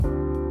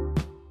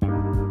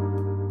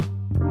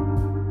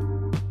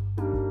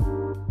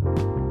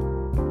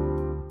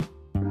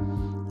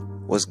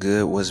What's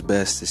good? What's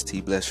best? It's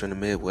T Bless from the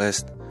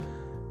Midwest.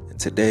 And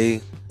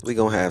today we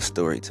gonna have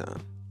story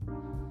time.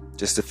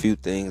 Just a few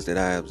things that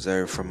I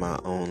observed from my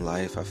own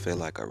life I feel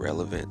like are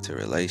relevant to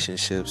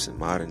relationships and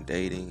modern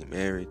dating and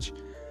marriage.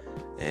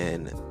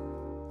 And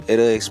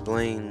it'll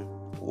explain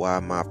why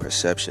my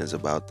perceptions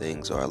about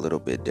things are a little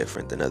bit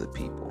different than other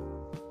people.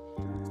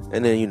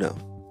 And then,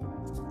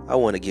 I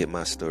want to get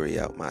my story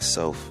out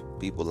myself.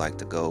 People like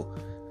to go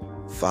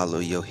follow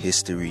your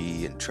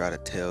history and try to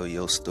tell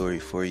your story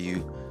for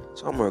you.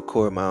 So I'm going to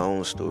record my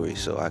own story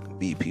so I can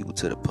beat people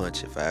to the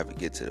punch if I ever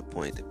get to the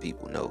point that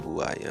people know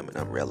who I am and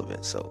I'm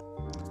relevant. So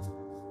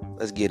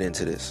let's get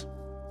into this.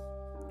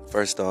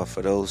 First off,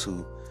 for those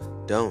who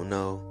don't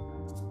know,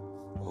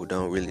 who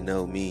don't really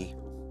know me,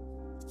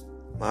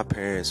 my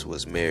parents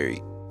was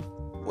married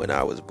when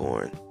I was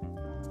born.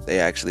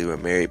 They actually were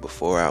married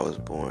before I was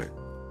born.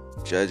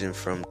 Judging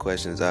from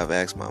questions I've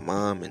asked my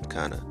mom and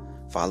kind of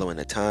following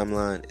the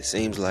timeline, it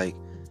seems like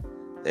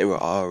they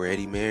were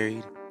already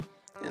married.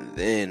 And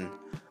then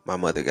my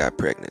mother got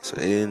pregnant. So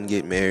they didn't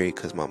get married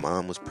because my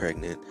mom was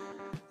pregnant.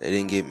 They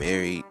didn't get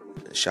married,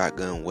 a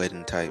shotgun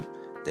wedding type.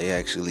 They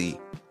actually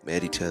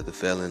met each other,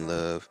 fell in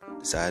love,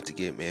 decided to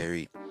get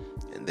married,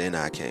 and then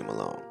I came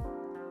along.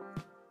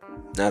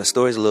 Now the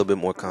story's a little bit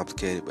more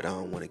complicated, but I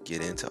don't want to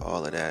get into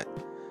all of that.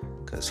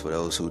 Because for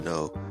those who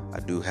know,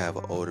 I do have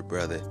an older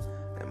brother,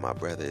 and my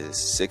brother is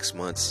 6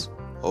 months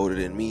older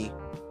than me.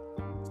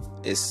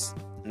 It's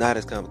not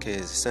as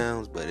complicated as it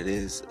sounds, but it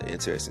is an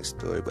interesting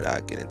story, but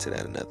I'll get into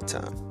that another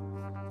time.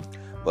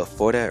 But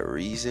for that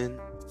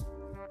reason,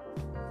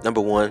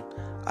 number one,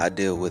 I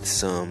deal with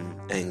some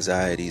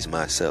anxieties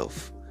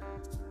myself.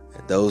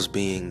 And those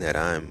being that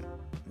I'm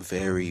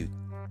very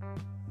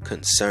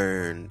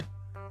concerned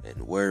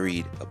and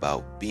worried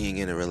about being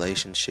in a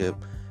relationship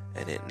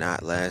and it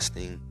not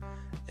lasting,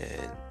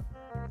 and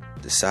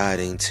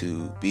deciding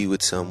to be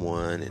with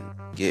someone and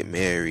get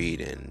married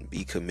and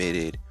be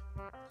committed,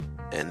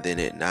 and then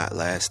it not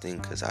lasting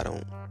because I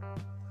don't,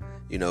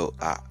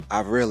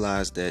 I've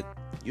realized that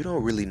you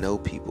don't really know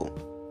people.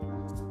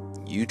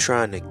 You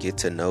trying to get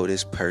to know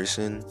this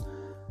person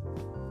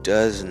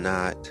does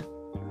not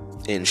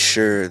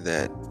ensure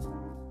that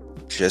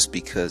just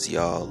because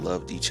y'all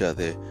loved each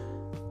other,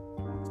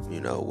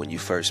 when you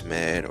first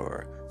met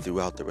or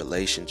throughout the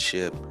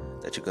relationship,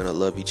 that you're going to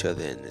love each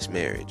other in this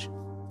marriage.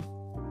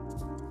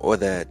 Or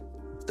that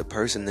the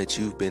person that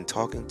you've been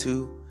talking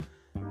to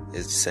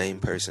is the same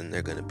person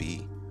they're going to be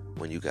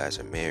when you guys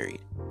are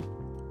married.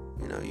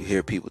 You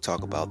hear people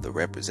talk about the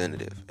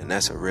representative, and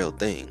that's a real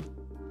thing.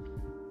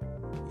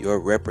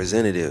 Your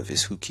representative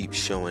is who keeps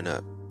showing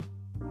up.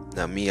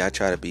 Now me, I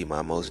try to be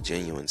my most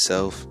genuine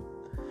self,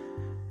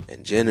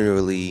 and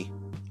generally,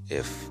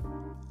 if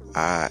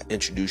I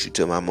introduce you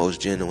to my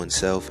most genuine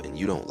self and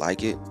you don't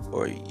like it,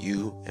 or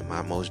you and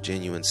my most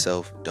genuine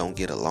self don't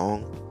get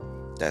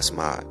along, that's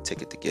my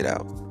ticket to get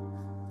out.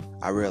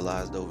 I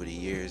realized over the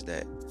years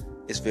that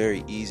it's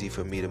very easy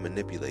for me to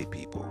manipulate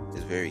people.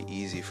 It's very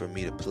easy for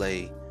me to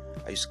play,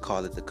 I used to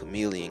call it the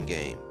chameleon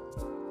game,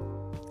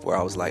 where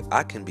I was like,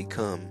 I can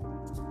become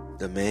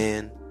the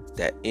man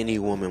that any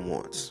woman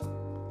wants.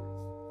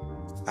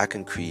 I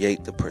can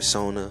create the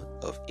persona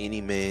of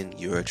any man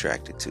you're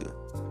attracted to.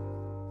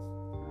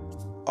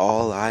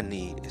 All I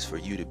need is for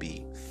you to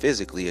be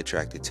physically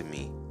attracted to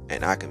me,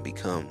 and I can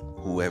become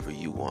whoever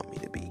you want me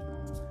to be.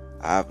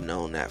 I've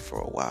known that for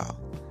a while.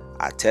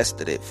 I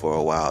tested it for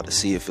a while to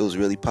see if it was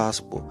really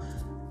possible,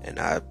 and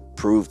I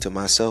proved to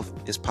myself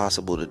it's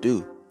possible to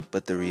do.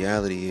 But the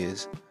reality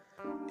is,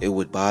 it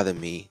would bother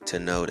me to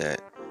know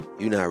that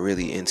you're not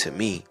really into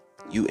me,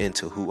 you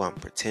into who I'm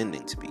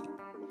pretending to be.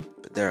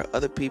 But there are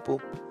other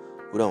people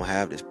who don't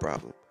have this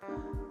problem,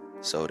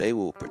 so they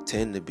will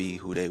pretend to be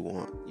who they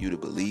want you to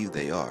believe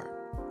they are.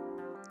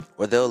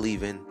 Or they'll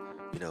even,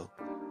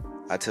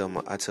 I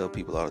tell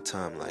people all the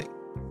time, like,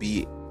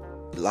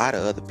 lie to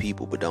other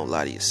people, but don't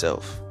lie to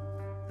yourself.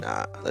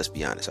 Nah, let's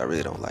be honest, I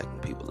really don't like when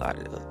people lie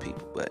to other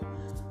people, but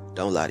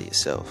don't lie to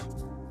yourself.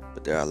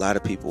 But there are a lot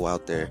of people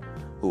out there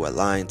who are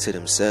lying to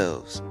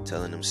themselves,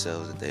 telling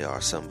themselves that they are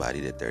somebody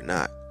that they're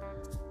not,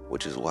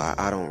 which is why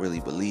I don't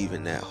really believe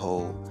in that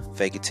whole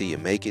fake it till you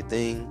make it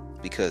thing,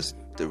 because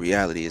the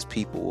reality is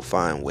people will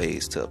find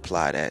ways to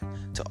apply that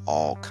to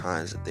all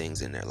kinds of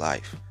things in their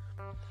life.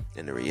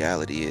 And the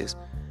reality is,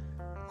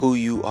 who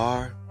you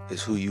are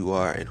is who you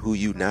are, and who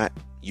you not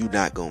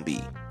gonna be.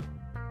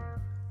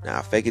 Now,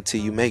 fake it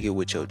till you make it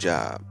with your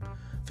job.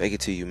 Fake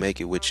it till you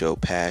make it with your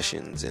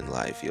passions in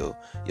life, your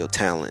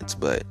talents.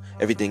 But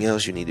everything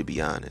else, you need to be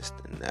honest.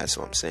 And that's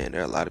what I'm saying.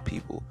 There are a lot of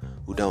people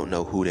who don't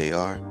know who they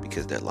are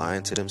because they're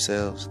lying to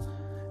themselves.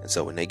 And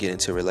so when they get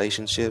into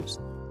relationships,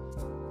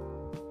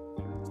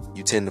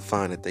 you tend to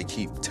find that they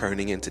keep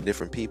turning into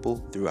different people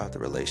throughout the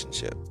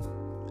relationship.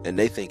 And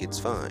they think it's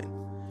fine.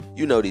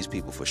 You know these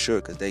people for sure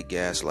because they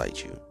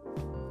gaslight you.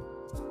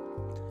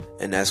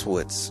 And that's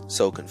what's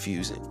so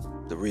confusing.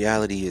 The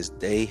reality is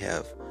they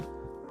have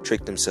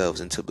tricked themselves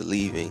into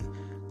believing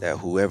that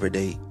whoever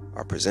they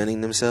are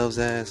presenting themselves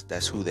as,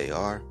 that's who they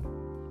are.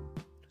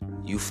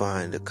 You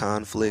find a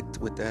conflict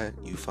with that,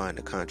 you find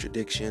a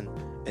contradiction,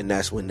 and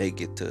that's when they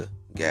get to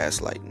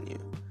gaslighting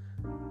you.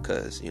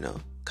 Because,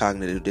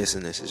 cognitive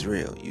dissonance is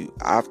real.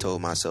 I've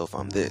told myself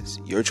I'm this.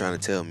 You're trying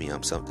to tell me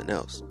I'm something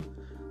else.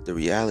 The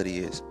reality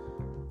is,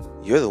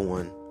 you're the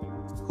one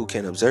who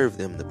can observe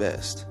them the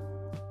best.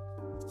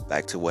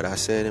 Back to what I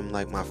said in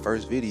my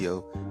first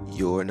video,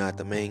 you're not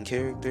the main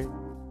character.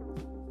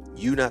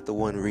 You're not the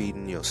one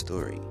reading your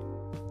story.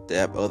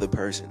 That other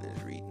person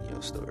is reading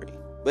your story.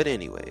 But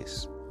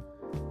anyways,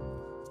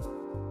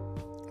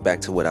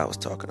 back to what I was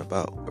talking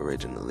about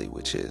originally,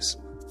 which is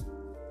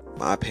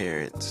my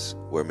parents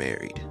were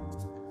married.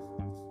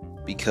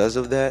 Because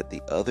of that,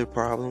 the other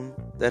problem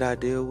that I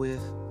deal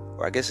with,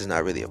 or I guess it's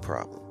not really a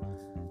problem,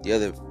 the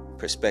other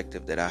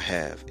perspective that I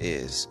have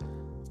is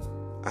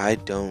I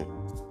don't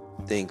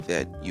think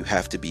that you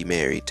have to be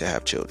married to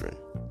have children.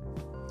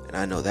 And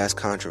I know that's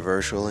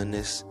controversial in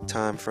this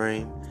time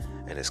frame,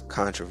 and it's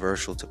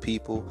controversial to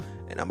people,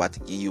 and I'm about to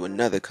give you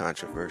another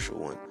controversial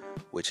one,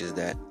 which is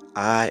that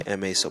I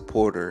am a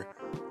supporter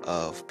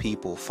of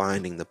people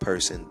finding the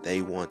person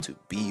they want to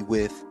be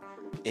with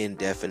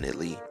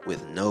indefinitely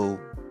with no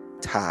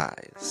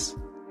ties.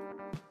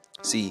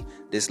 See,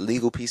 this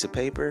legal piece of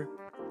paper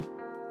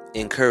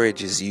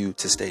encourages you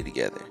to stay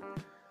together.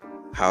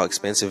 How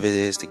expensive it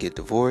is to get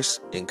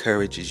divorced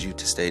encourages you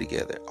to stay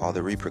together. All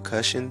the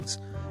repercussions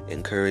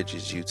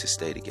encourages you to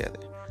stay together.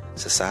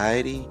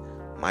 Society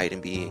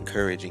mightn't be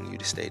encouraging you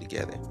to stay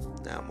together.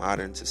 Now,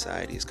 modern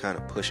society is kind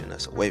of pushing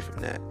us away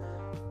from that.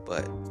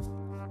 But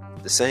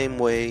the same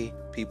way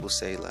people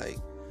say,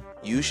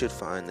 you should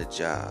find the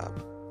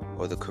job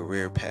or the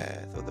career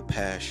path or the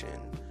passion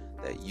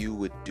that you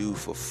would do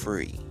for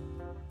free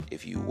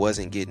if you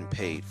wasn't getting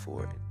paid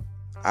for it.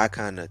 I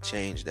kind of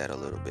changed that a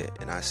little bit,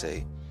 and I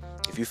say,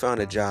 if you found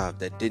a job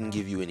that didn't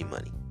give you any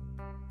money,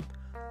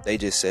 they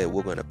just said,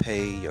 we're going to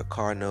pay your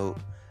car note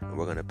and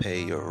we're going to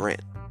pay your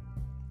rent.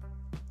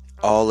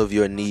 All of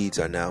your needs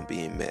are now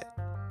being met.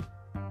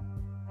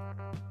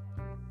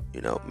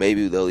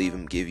 Maybe they'll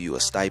even give you a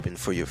stipend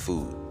for your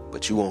food,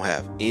 but you won't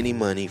have any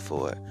money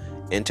for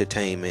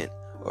entertainment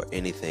or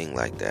anything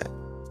like that.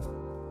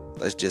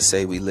 Let's just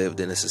say we lived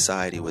in a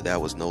society where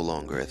that was no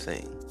longer a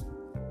thing.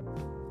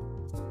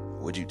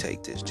 Would you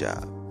take this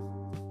job?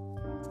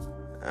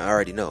 I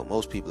already know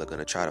most people are going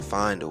to try to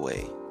find a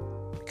way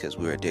because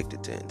we're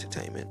addicted to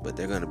entertainment, but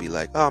they're going to be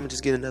like, I'm going to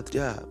just get another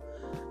job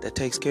that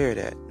takes care of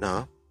that.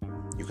 No,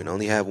 you can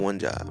only have one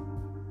job.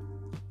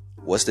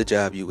 What's the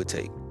job you would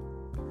take?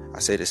 I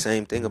say the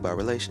same thing about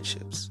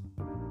relationships.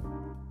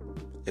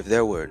 If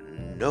there were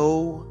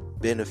no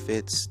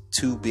benefits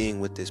to being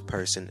with this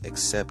person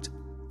except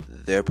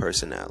their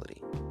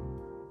personality,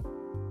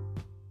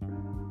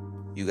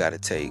 you got to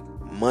take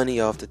money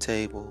off the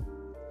table.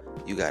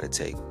 You got to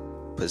take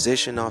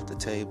position off the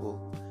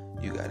table.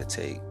 You got to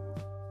take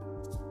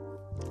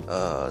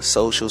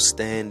social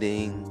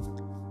standing.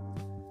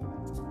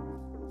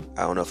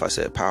 I don't know if I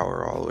said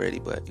power already,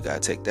 but you got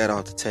to take that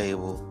off the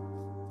table.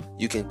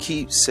 You can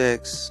keep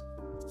sex,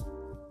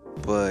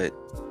 but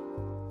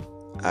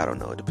I don't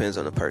know. It depends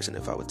on the person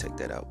if I would take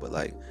that out.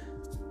 But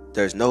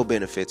there's no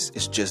benefits.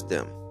 It's just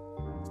them.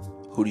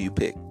 Who do you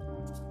pick?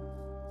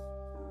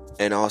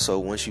 And also,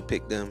 once you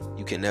pick them,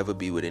 you can never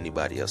be with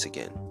anybody else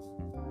again.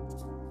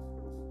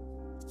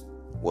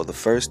 Well, the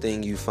first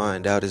thing you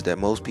find out is that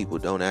most people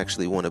don't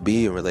actually want to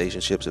be in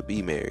relationships or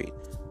be married.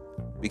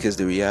 Because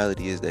the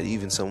reality is that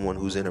even someone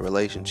who's in a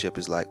relationship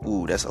is like,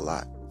 ooh, that's a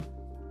lot.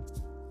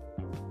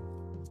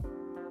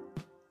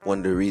 One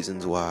of the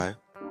reasons why,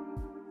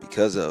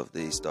 because of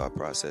these thought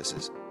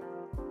processes,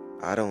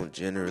 I don't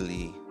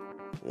generally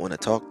want to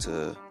talk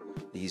to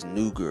these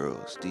new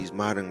girls. These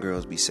modern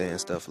girls be saying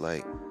stuff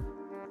like,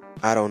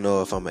 I don't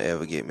know if I'm going to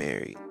ever get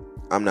married.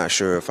 I'm not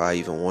sure if I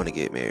even want to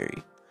get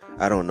married.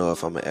 I don't know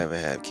if I'm going to ever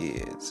have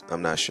kids.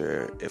 I'm not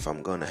sure if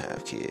I'm going to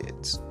have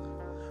kids.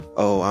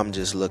 Oh, I'm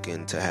just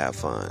looking to have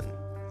fun.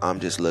 I'm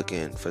just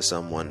looking for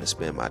someone to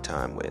spend my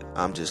time with.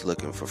 I'm just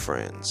looking for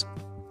friends.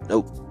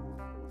 Nope.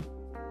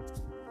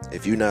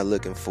 If you're not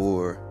looking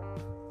for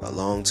a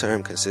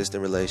long-term,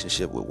 consistent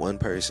relationship with one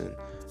person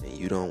and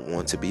you don't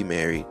want to be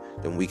married,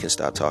 then we can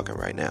stop talking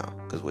right now.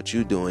 Because what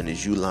you're doing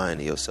is you lying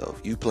to yourself.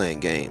 You playing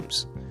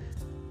games.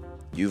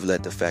 You've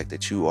let the fact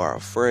that you are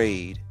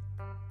afraid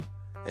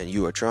and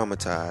you are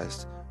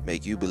traumatized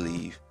make you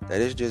believe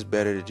that it's just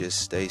better to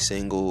just stay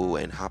single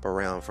and hop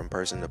around from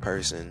person to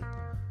person,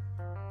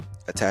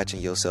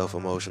 attaching yourself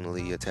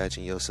emotionally,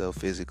 attaching yourself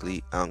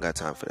physically. I don't got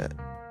time for that.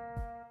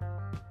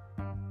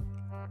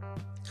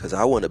 Because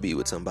I want to be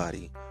with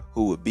somebody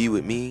who would be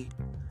with me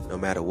no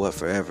matter what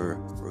forever,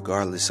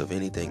 regardless of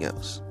anything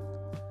else.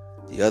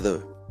 The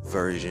other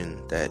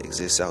version that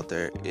exists out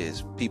there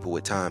is people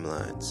with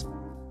timelines.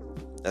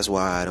 That's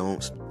why I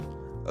don't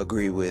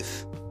agree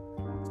with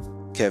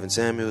Kevin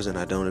Samuels and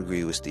I don't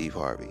agree with Steve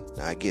Harvey.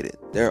 Now, I get it.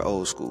 They're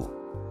old school.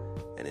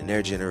 And in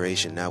their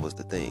generation, that was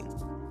the thing.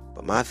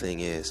 But my thing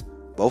is,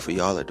 both of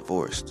y'all are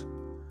divorced.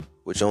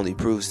 Which only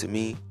proves to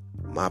me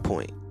my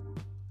point.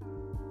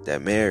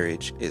 That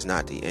marriage is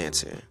not the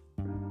answer.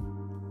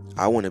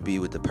 I want to be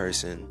with the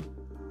person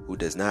who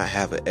does not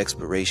have an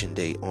expiration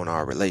date on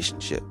our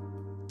relationship.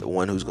 The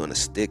one who's going to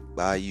stick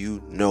by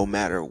you no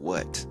matter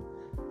what,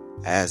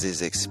 as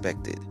is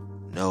expected,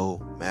 no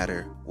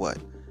matter what.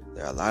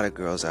 There are a lot of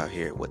girls out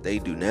here. What they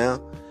do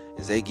now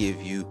is they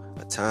give you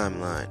a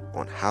timeline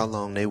on how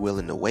long they're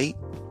willing to wait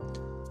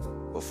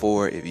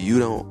before, if you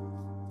don't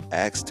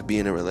ask to be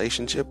in a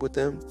relationship with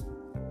them,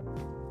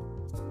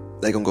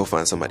 they're going to go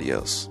find somebody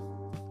else.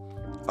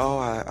 Oh,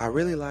 I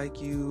really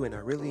like you, and I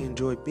really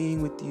enjoy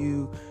being with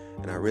you,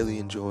 and I really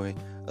enjoy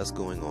us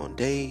going on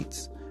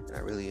dates, and I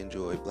really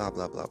enjoy blah,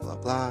 blah, blah, blah,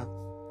 blah.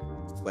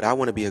 But I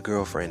want to be a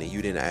girlfriend, and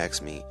you didn't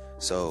ask me.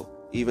 So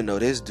even though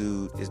this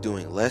dude is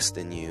doing less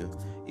than you,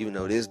 even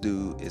though this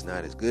dude is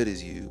not as good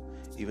as you,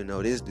 even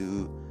though this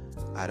dude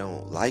I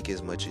don't like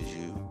as much as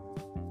you,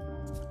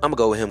 I'm going to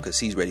go with him because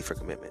he's ready for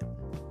commitment.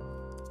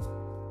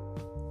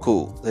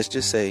 Cool. Let's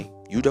just say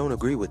you don't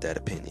agree with that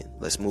opinion.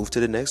 Let's move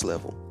to the next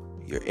level.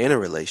 You're in a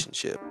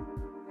relationship.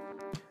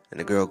 And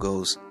the girl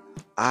goes,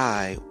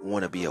 I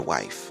want to be a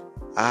wife.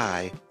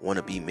 I want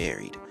to be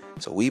married.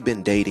 So we've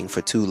been dating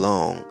for too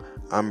long.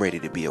 I'm ready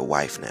to be a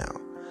wife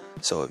now.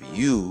 So if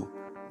you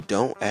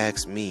don't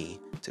ask me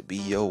to be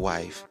your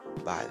wife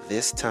by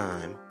this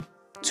time,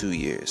 2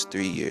 years,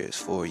 3 years,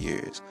 4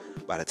 years,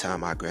 by the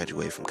time I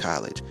graduate from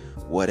college,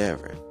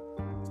 whatever.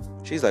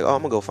 She's like, oh,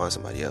 I'm going to go find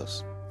somebody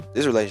else.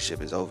 This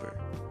relationship is over.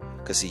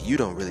 Because see, you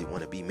don't really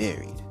want to be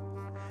married.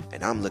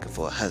 And I'm looking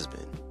for a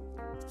husband.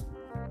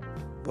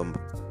 But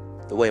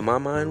the way my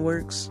mind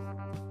works,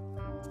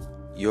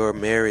 your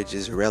marriage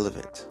is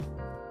irrelevant.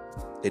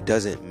 It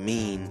doesn't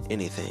mean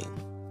anything.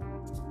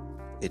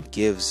 It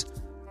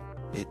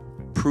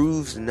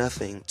proves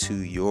nothing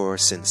to your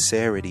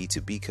sincerity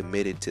to be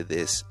committed to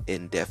this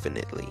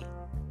indefinitely.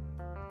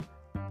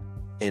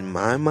 In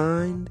my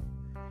mind,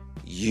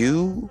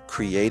 you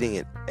creating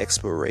an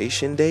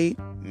expiration date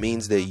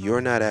means that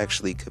you're not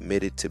actually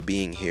committed to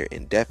being here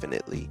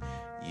indefinitely.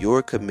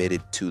 You're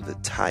committed to the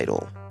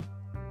title.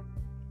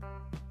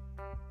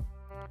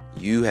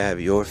 You have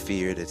your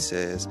fear that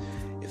says,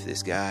 if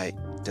this guy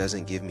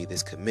doesn't give me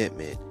this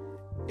commitment,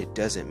 it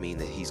doesn't mean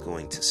that he's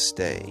going to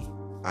stay.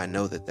 I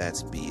know that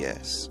that's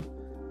BS.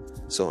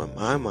 So in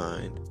my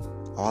mind,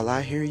 all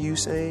I hear you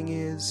saying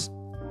is,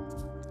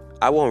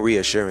 I want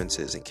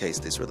reassurances in case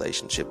this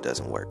relationship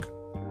doesn't work.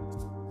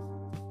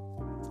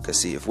 Because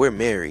see, if we're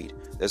married,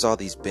 there's all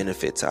these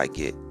benefits I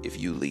get if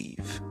you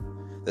leave.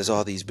 There's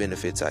all these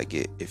benefits I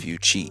get if you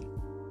cheat.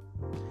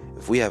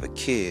 If we have a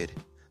kid,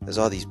 there's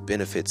all these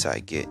benefits I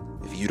get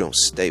if you don't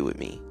stay with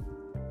me.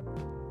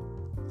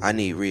 I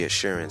need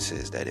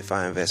reassurances that if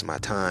I invest my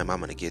time, I'm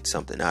going to get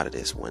something out of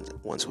this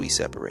once we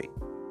separate.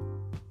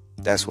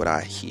 That's what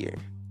I hear.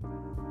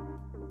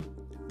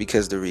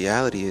 Because the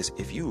reality is,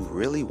 if you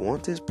really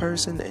want this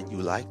person and you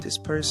like this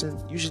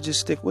person, you should just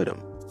stick with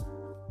them.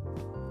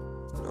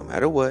 No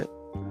matter what,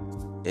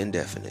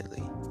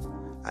 indefinitely.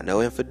 I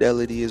know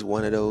infidelity is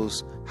one of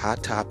those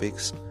hot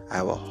topics. I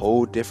have a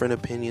whole different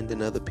opinion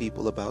than other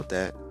people about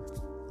that.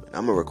 And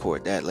I'm going to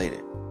record that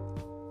later.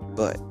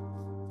 But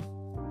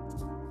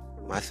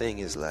my thing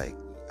is like,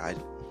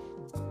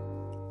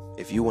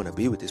 if you want to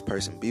be with this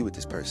person, be with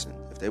this person.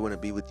 If they want to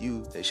be with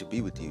you, they should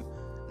be with you.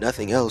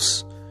 Nothing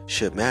else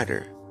should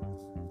matter.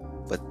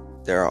 But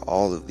there are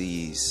all of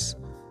these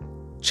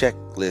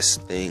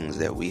checklist things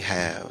that we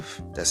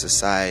have, that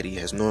society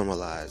has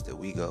normalized, that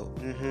we go,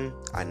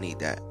 I need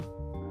that.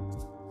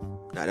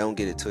 Now, don't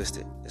get it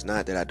twisted. It's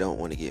not that I don't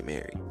want to get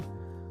married.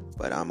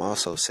 But I'm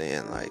also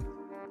saying, like,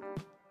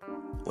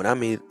 when I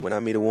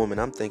meet a woman,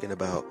 I'm thinking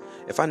about,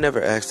 if I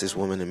never asked this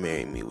woman to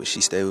marry me, would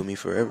she stay with me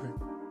forever?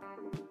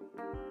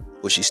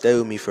 Would she stay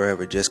with me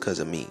forever just because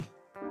of me?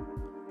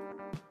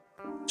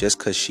 Just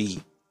because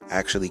she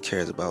actually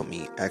cares about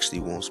me, actually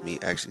wants me,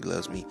 actually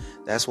loves me?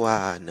 That's why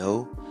I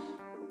know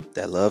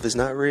that love is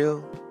not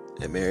real,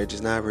 and marriage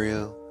is not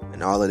real,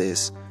 and all of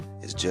this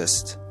is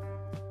just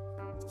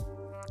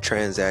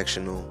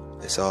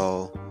transactional. It's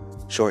all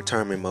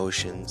short-term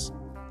emotions,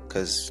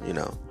 because,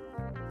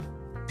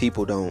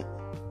 people don't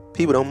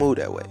move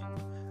that way.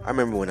 I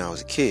remember when I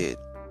was a kid.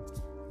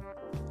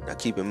 Now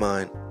keep in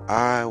mind,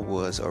 I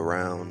was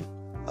around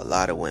a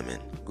lot of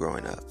women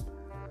growing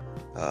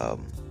up.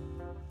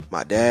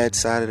 My dad's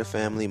side of the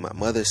family, my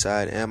mother's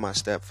side, and my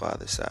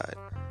stepfather's side.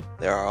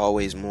 There are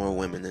always more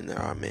women than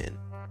there are men.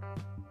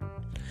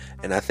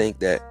 And I think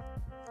that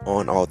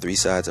on all three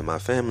sides of my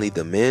family,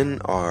 the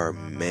men are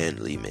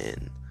manly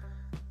men.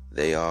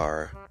 They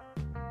are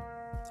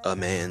a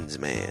man's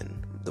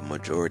man the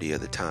majority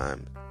of the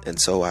time. And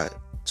so I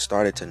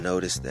started to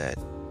notice that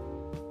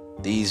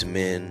these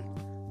men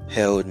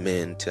held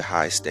men to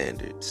high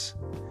standards.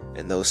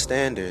 And those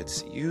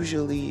standards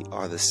usually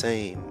are the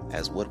same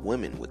as what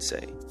women would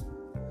say.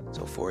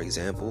 So for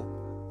example,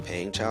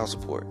 paying child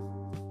support.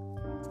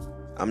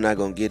 I'm not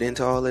going to get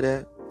into all of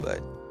that,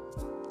 but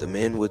the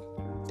men would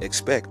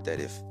expect that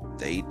if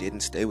they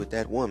didn't stay with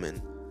that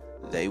woman,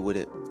 they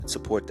would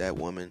support that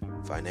woman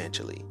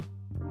financially.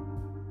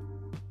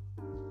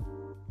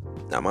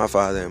 Now, my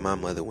father and my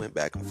mother went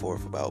back and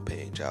forth about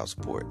paying child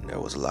support, and there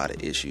was a lot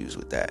of issues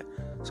with that.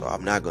 So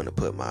I'm not going to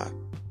put my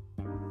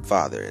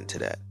father into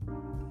that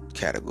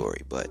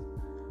category. But,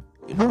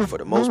 for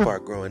the most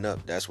part growing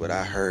up, that's what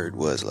I heard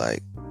was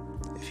like,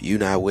 if you're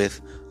not with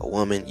a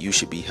woman, you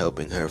should be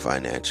helping her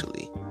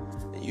financially.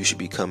 And you should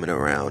be coming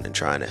around and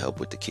trying to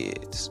help with the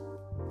kids.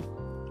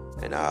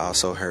 And I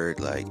also heard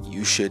like,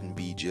 you shouldn't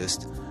be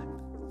just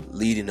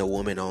leading a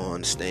woman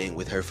on, staying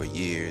with her for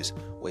years,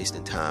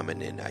 wasting time,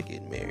 and then not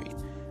getting married.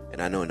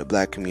 And I know in the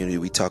black community,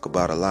 we talk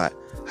about a lot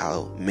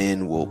how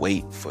men will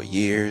wait for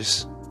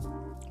years,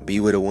 be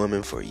with a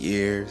woman for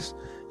years.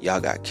 Y'all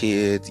got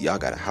kids, y'all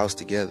got a house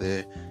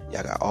together,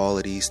 y'all got all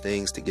of these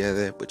things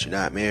together, but you're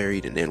not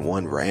married. And then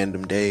one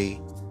random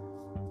day,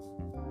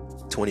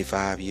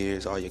 25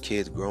 years, all your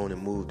kids grown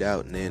and moved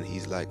out, and then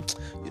he's like,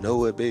 you know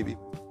what, baby,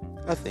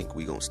 I think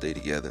we gonna stay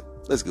together.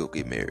 Let's go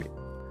get married.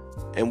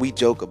 And we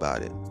joke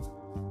about it.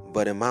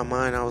 But in my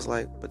mind, I was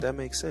like, but that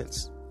makes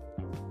sense.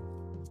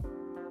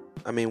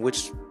 I mean,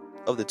 which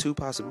of the two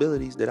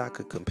possibilities that I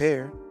could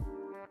compare?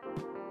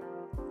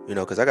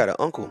 Because I got an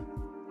uncle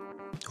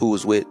who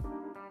was with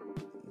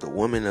the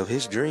woman of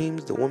his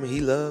dreams, the woman he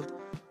loved,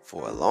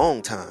 for a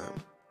long time.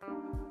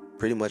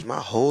 Pretty much my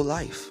whole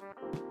life.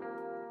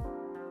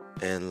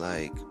 And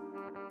like,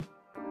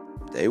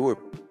 they were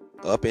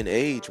up in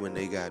age when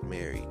they got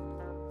married.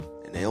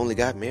 And they only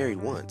got married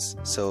once.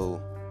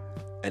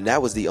 And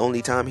that was the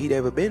only time he'd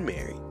ever been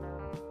married.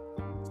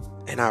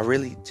 And I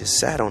really just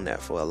sat on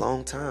that for a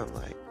long time.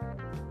 Like,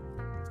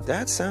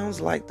 that sounds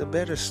like the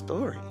better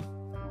story.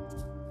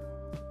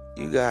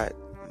 You got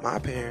my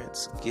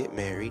parents get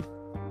married.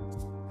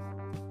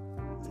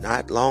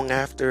 Not long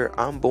after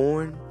I'm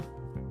born,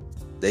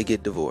 they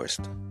get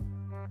divorced.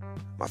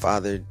 My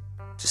father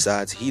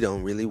decides he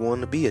don't really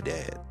want to be a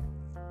dad.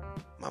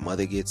 My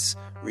mother gets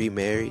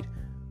remarried.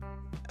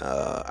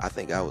 I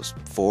think I was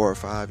 4 or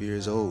 5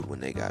 years old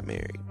when they got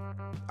married.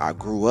 I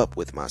grew up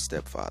with my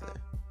stepfather.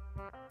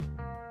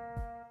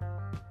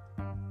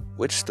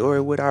 Which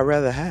story would I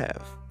rather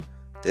have?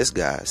 This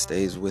guy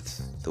stays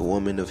with the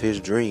woman of his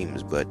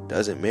dreams but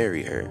doesn't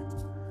marry her.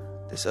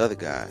 This other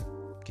guy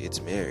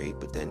gets married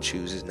but then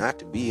chooses not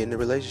to be in the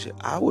relationship.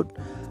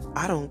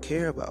 I don't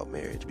care about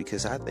marriage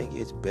because I think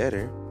it's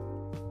better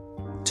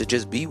to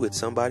just be with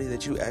somebody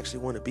that you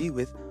actually want to be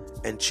with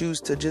and choose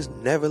to just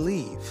never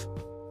leave.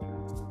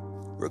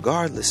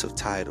 Regardless of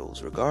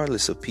titles,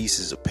 regardless of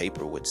pieces of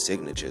paper with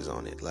signatures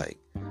on it.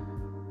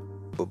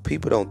 But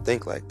people don't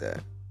think like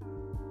that.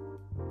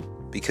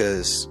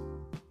 Because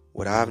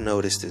what I've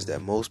noticed is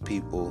that most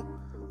people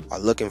are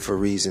looking for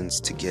reasons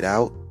to get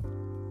out,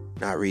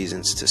 not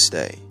reasons to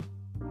stay.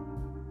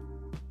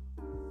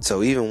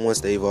 So even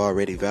once they've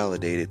already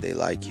validated they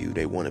like you,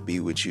 they want to be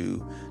with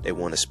you, they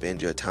want to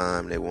spend your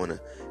time, they want to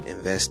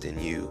invest in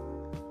you,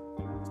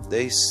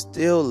 they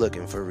still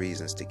looking for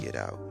reasons to get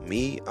out.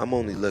 Me, I'm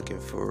only looking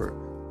for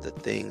the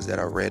things that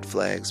are red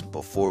flags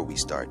before we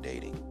start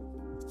dating.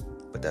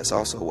 But that's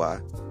also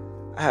why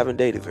I haven't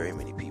dated very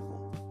many people.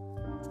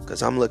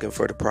 Because I'm looking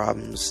for the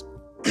problems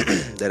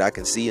that I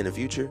can see in the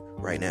future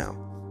right now.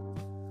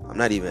 I'm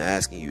not even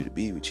asking you to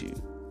be with you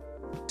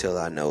till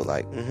I know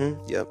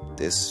yep,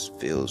 this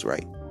feels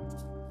right.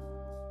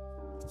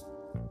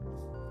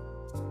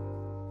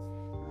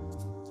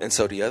 And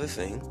so the other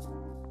thing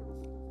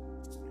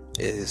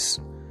is,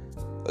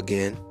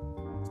 again,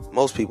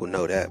 most people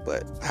know that,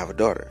 but I have a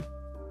daughter.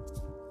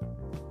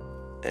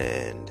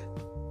 And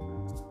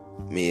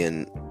me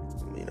and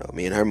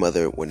her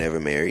mother were never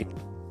married.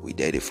 We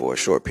dated for a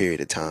short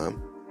period of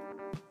time.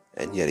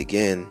 And yet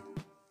again,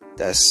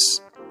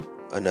 that's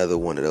another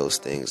one of those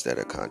things that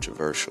are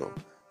controversial.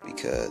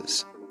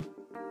 Because,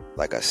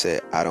 like I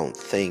said, I don't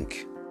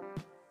think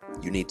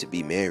you need to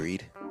be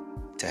married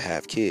to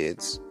have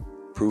kids.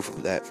 Proof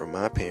of that from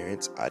my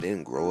parents. I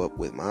didn't grow up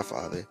with my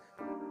father.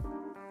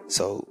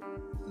 So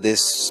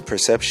this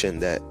perception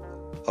that,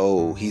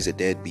 he's a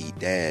deadbeat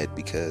dad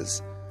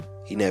because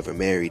he never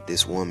married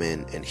this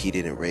woman and he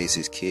didn't raise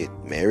his kid.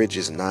 Marriage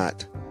is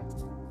not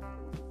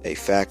a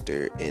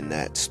factor in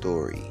that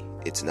story.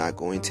 It's not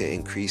going to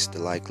increase the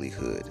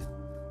likelihood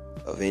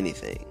of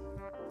anything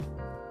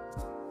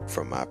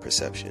from my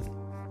perception.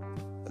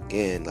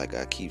 Again, like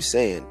I keep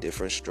saying,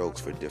 different strokes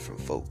for different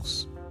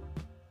folks.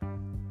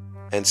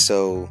 And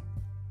so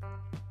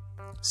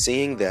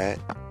seeing that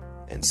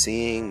and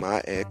seeing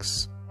my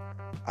ex,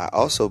 I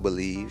also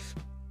believe,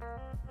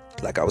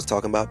 like I was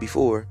talking about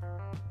before,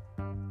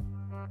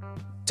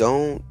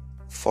 don't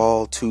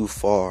fall too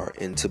far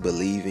into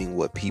believing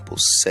what people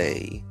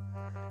say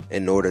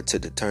in order to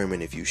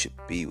determine if you should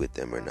be with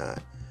them or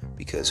not.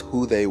 Because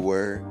who they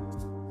were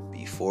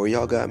before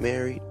y'all got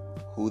married,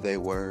 who they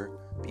were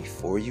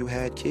before you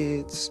had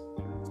kids,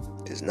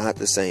 is not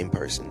the same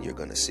person you're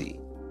going to see.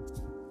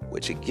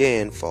 Which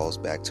again falls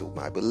back to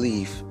my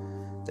belief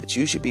that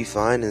you should be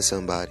finding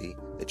somebody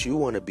that you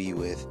want to be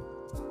with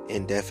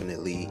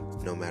indefinitely,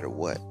 no matter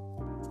what,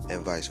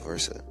 and vice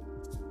versa.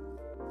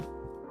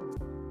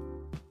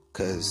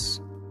 Because,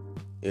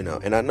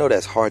 and I know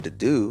that's hard to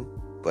do,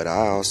 but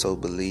I also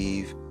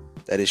believe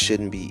that it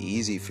shouldn't be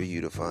easy for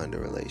you to find a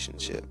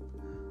relationship.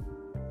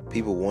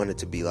 People want it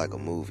to be like a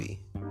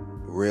movie,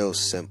 real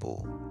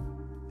simple,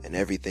 and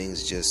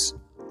everything's just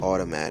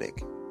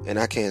automatic. And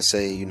I can't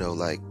say,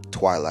 like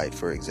Twilight,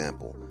 for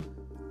example,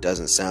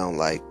 doesn't sound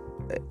like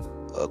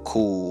a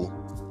cool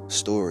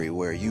story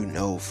where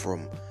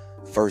from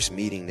first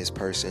meeting this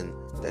person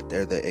that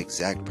they're the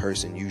exact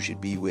person you should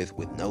be with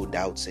no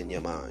doubts in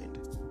your mind.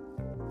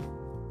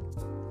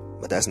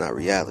 But that's not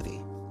reality.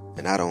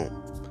 And I don't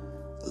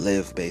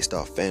live based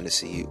off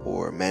fantasy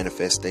or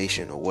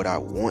manifestation or what I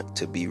want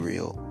to be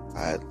real.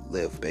 I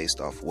live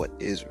based off what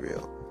is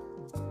real.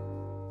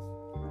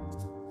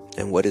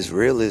 And what is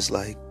real is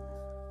like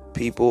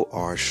people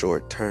are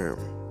short term.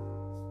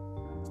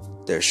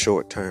 They're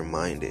short term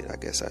minded, I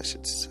guess I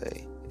should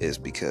say, is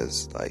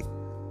because like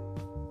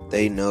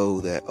they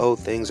know that,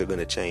 things are going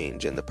to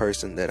change and the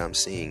person that I'm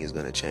seeing is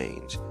going to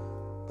change.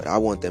 But I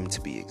want them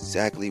to be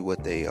exactly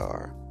what they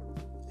are.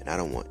 And I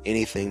don't want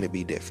anything to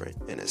be different.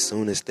 And as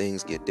soon as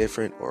things get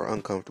different or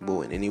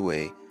uncomfortable in any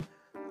way,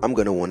 I'm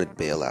going to want to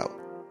bail out.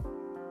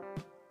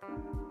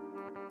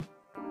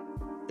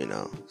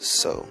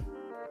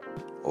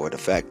 Or the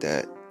fact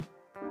that,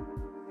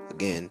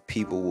 again,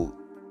 people will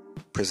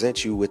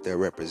present you with their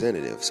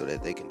representative so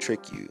that they can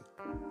trick you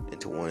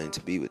into wanting to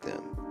be with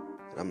them.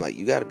 And I'm like,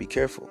 you got to be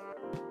careful.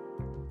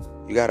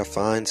 You got to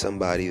find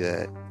somebody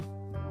that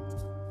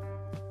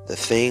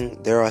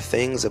there are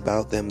things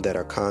about them that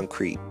are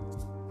concrete.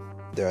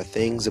 There are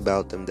things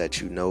about them that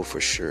you know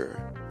for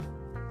sure.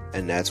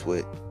 And that's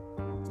what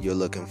you're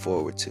looking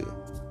forward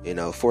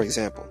to. For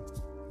example,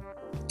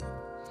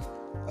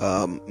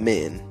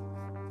 men,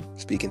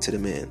 speaking to the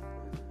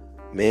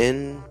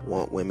men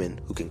want women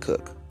who can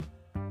cook.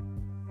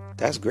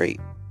 That's great.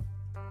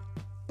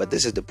 But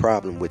this is the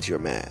problem with your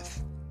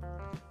math.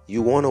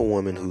 You want a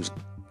woman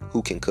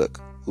who can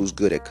cook, who's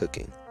good at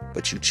cooking.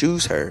 But you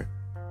choose her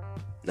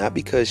not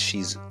because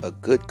she's a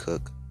good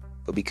cook,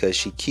 but because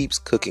she keeps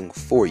cooking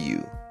for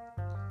you.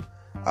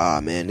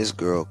 Man, this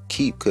girl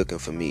keep cooking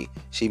for me.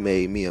 She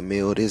made me a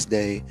meal this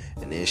day,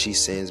 and then she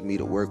sends me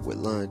to work with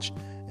lunch,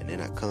 and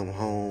then I come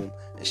home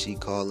and she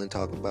calling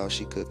talking about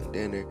she cooking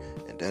dinner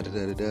and da da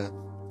da da da.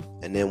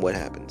 And then what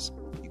happens?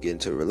 You get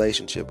into a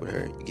relationship with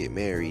her, you get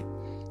married,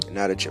 and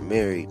now that you're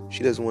married,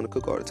 she doesn't want to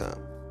cook all the time.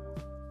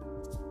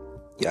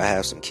 Y'all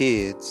have some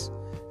kids,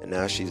 and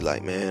now she's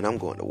like, man, I'm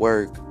going to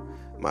work.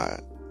 My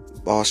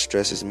boss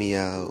stresses me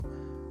out.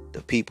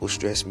 The people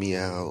stress me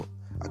out.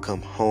 I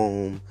come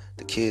home,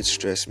 the kids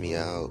stress me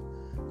out.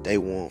 They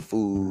want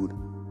food.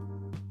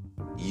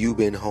 You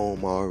been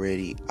home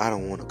already. I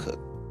don't want to cook.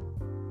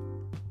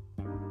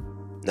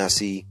 Now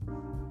see,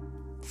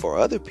 for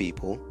other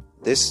people,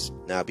 this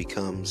now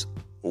becomes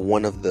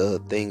one of the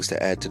things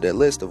to add to their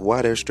list of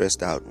why they're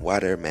stressed out, and why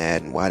they're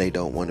mad, and why they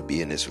don't want to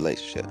be in this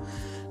relationship.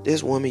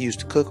 This woman used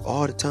to cook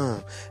all the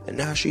time, and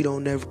now she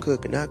don't never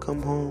cook, and I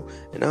come home,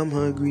 and I'm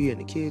hungry, and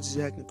the kids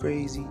is acting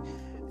crazy,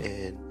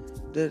 and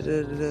da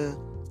da da da.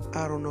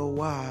 I don't know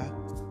why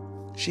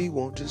she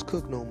won't just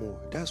cook no more.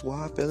 That's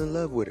why I fell in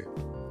love with her.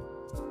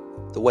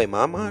 The way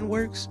my mind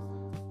works,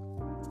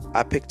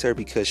 I picked her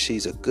because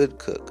she's a good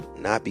cook,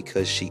 not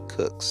because she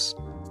cooks.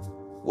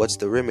 What's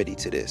the remedy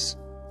to this?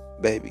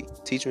 Baby,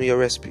 teach me your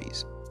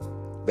recipes.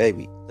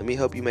 Baby, let me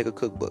help you make a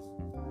cookbook.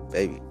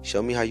 Baby,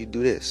 show me how you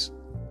do this.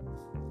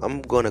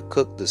 I'm going to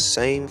cook the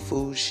same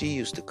food she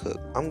used to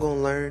cook. I'm going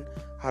to learn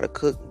how to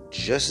cook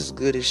just as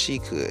good as she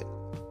could.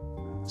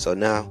 So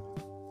now,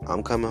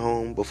 I'm coming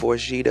home before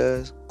she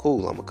does.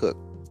 Cool, I'm going to cook.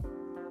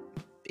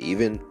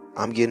 Even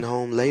I'm getting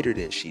home later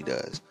than she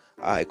does.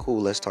 All right,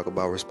 cool, let's talk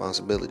about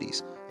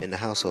responsibilities in the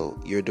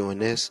household. You're doing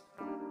this.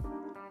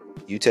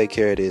 You take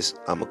care of this,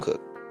 I'm going to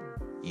cook.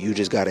 You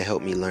just got to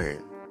help me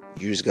learn.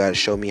 You just got to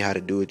show me how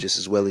to do it just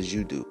as well as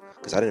you do.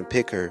 Because I didn't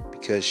pick her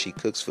because she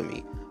cooks for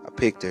me. I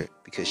picked her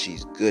because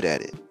she's good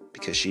at it.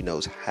 Because she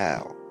knows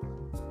how.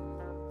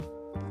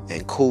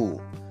 And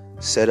cool,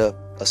 set up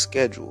a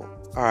schedule.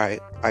 All right,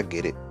 I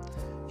get it.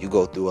 You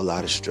go through a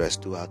lot of stress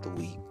throughout the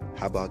week.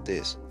 How about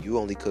this? You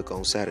only cook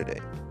on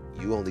Saturday.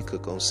 You only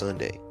cook on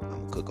Sunday. I'm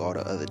going to cook all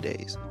the other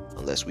days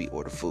unless we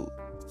order food.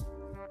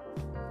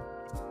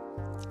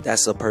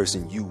 That's a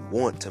person you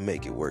want to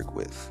make it work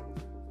with.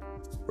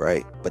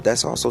 Right? But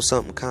that's also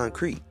something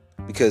concrete.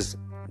 Because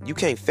you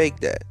can't fake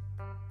that.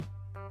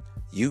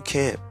 You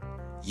can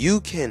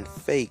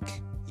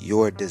fake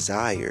your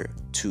desire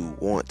to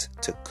want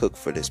to cook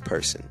for this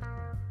person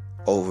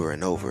over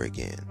and over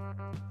again.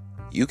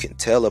 You can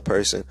tell a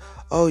person,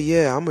 oh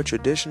yeah, I'm a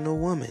traditional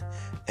woman,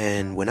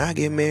 and when I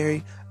get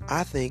married,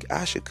 I think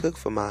I should cook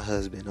for my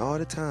husband all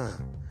the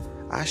time.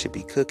 I should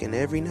be cooking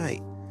every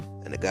night.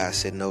 And the guy's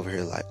sitting over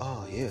here like,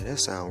 oh yeah, that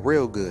sounds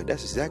real good.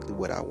 That's exactly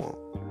what I want.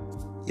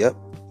 Yep,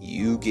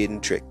 you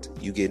getting tricked.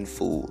 You getting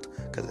fooled.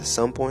 Because at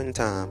some point in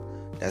time,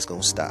 that's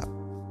going to stop.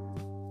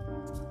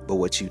 But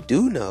what you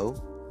do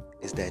know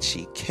is that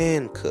she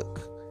can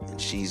cook, and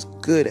she's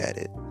good at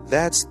it.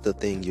 That's the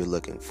thing you're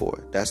looking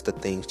for. That's the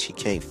thing she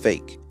can't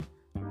fake.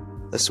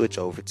 Let's switch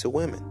over to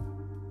women.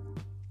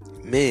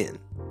 Men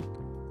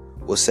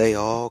will say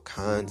all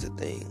kinds of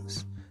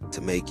things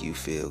to make you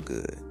feel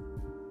good.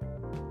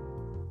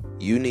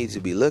 You need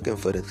to be looking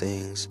for the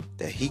things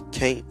that he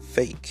can't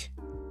fake.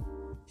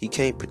 He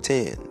can't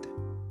pretend.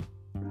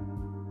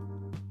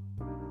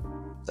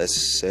 Let's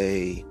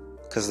say,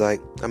 because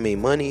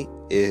money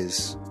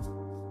is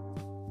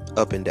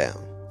up and down.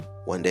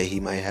 One day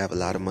he might have a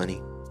lot of money.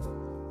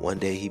 One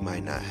day he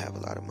might not have a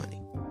lot of money.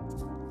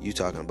 You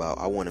talking about,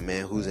 I want a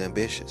man who's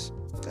ambitious.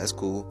 That's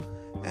cool.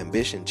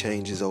 Ambition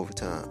changes over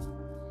time.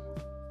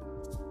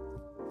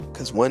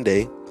 Because one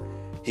day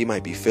he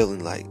might be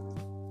feeling like,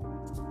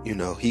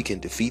 he can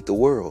defeat the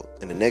world.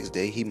 And the next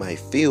day he might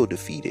feel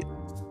defeated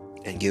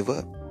and give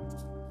up.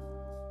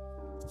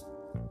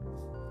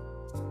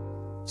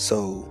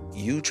 So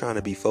you trying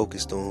to be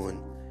focused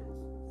on,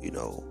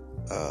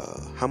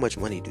 how much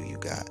money do you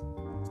got?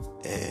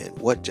 And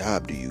what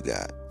job do you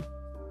got?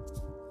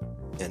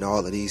 And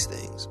all of these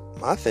things.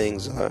 My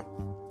things are,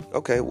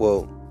 okay,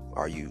 well,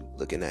 are you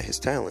looking at his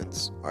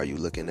talents? Are you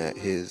looking at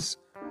his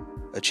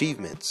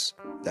achievements?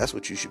 That's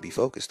what you should be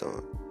focused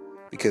on.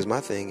 Because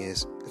my thing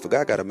is, if a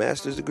guy got a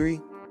master's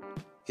degree,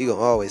 he gonna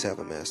always have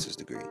a master's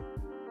degree.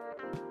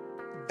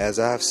 As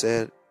I've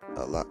said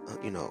a lot,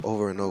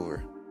 over and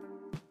over,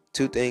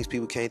 2 things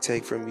people can't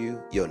take from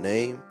you: your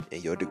name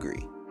and your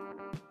degree.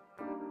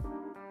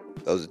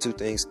 Those are 2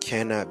 things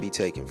cannot be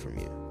taken from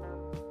you.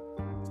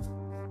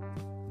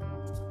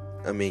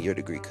 Your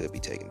degree could be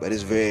taken, but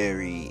it's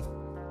very,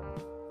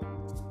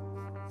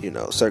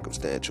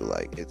 circumstantial.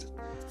 Like, it's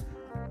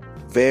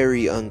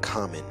very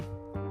uncommon.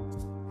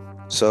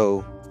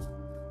 So,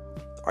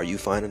 are you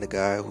finding a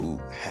guy who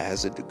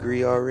has a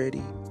degree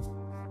already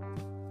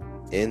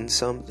in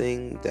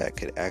something that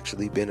could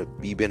actually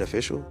be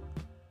beneficial?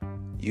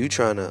 You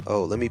trying to,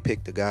 let me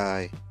pick the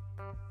guy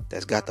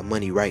that's got the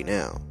money right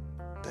now.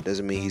 That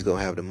doesn't mean he's going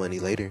to have the money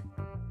later.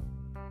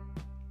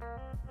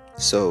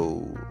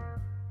 So,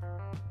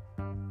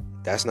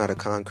 that's not a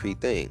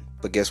concrete thing.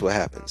 But guess what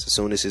happens? As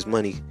soon as his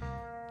money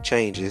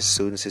changes, as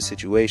soon as his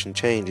situation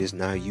changes,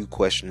 now you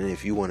questioning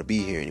if you want to be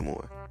here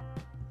anymore.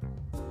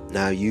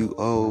 Now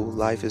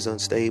life is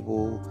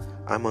unstable.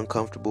 I'm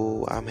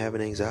uncomfortable. I'm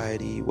having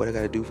anxiety. What I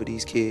got to do for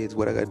these kids?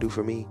 What I got to do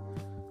for me?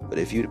 But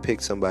if you'd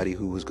picked somebody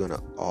who was going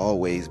to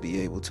always be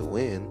able to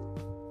win,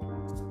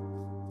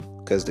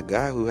 because the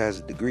guy who has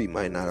a degree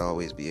might not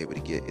always be able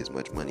to get as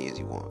much money as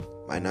he wants.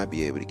 Might not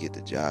be able to get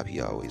the job he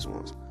always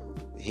wants.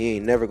 He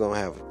ain't never going to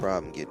have a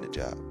problem getting a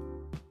job.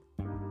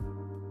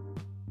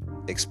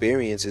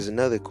 Experience is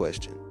another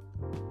question.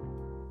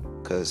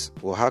 Because,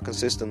 how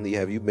consistently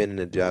have you been in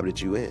the job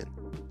that you in?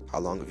 How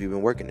long have you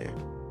been working there?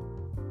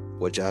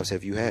 What jobs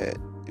have you had?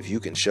 If you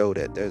can show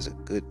that there's a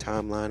good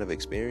timeline of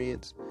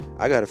experience.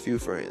 I got a few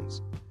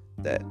friends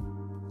that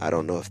I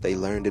don't know if they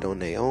learned it on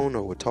their own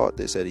or were taught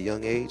this at a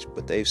young age,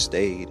 but they've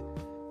stayed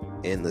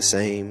in the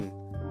same,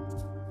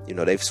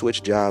 they've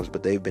switched jobs,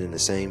 but they've been in the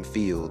same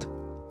field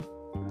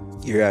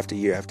year after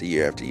year after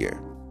year after year.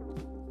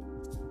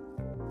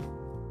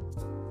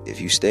 If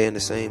you stay in the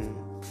same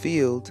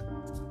field,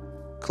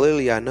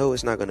 clearly I know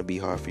it's not going to be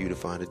hard for you to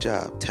find a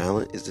job.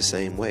 Talent is the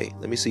same way.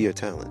 Let me see your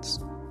talents.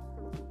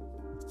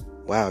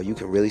 Wow, you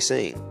can really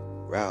sing.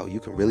 Wow,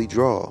 you can really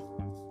draw.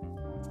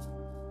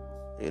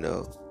 You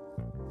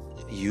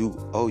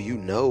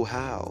know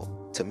how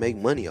to make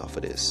money off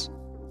of this.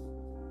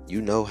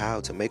 You know how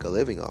to make a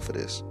living off of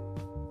this.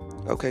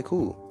 Okay,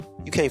 cool.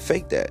 You can't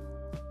fake that.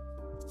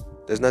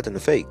 There's nothing to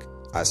fake.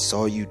 I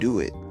saw you do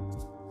it.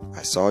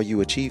 I saw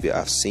you achieve it.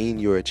 I've seen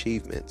your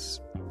achievements.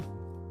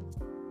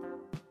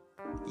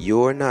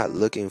 You're not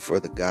looking for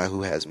the guy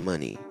who has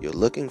money. You're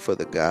looking for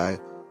the guy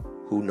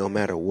who, no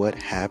matter what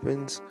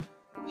happens,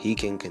 he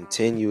can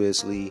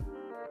continuously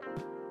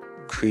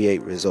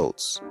create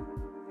results.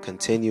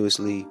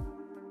 Continuously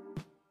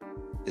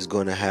is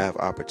going to have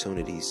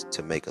opportunities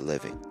to make a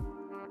living.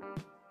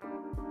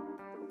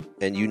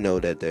 And you know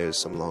that there's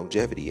some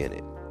longevity in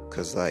it.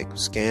 Because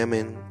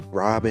scamming,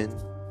 robbing,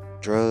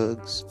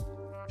 drugs,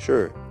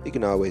 sure, he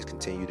can always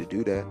continue to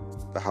do that.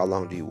 But how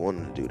long do you want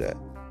him to do that?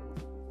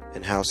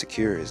 And how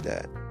secure is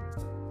that?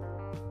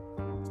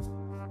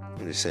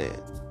 I'm just saying.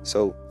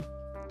 So,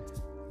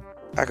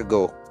 I could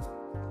go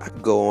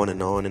on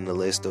and on in the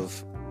list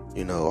of,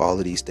 all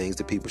of these things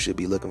that people should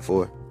be looking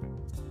for.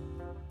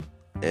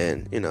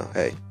 And,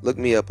 hey, look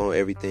me up on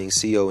everything,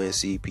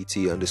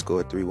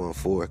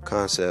 CONCPT_314,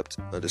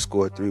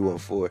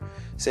 concept_314.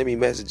 Send me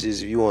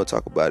messages if you want to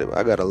talk about it.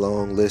 I got a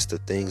long list of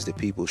things that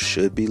people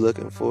should be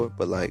looking for,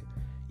 but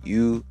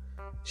you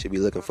should be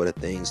looking for the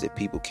things that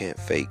people can't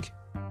fake.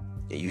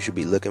 And you should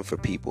be looking for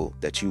people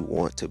that you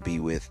want to be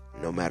with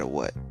no matter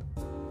what.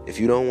 If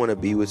you don't want to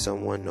be with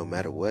someone no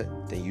matter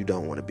what, then you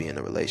don't want to be in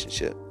a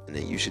relationship. And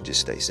then you should just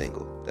stay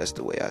single. That's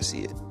the way I see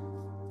it.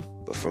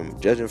 But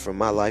judging from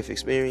my life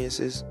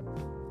experiences,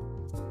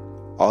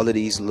 all of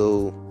these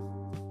little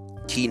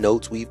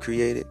keynotes we've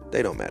created,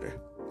 they don't matter.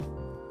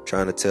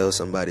 Trying to tell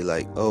somebody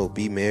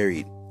be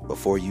married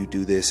before you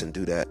do this and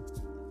do that,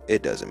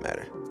 it doesn't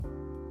matter.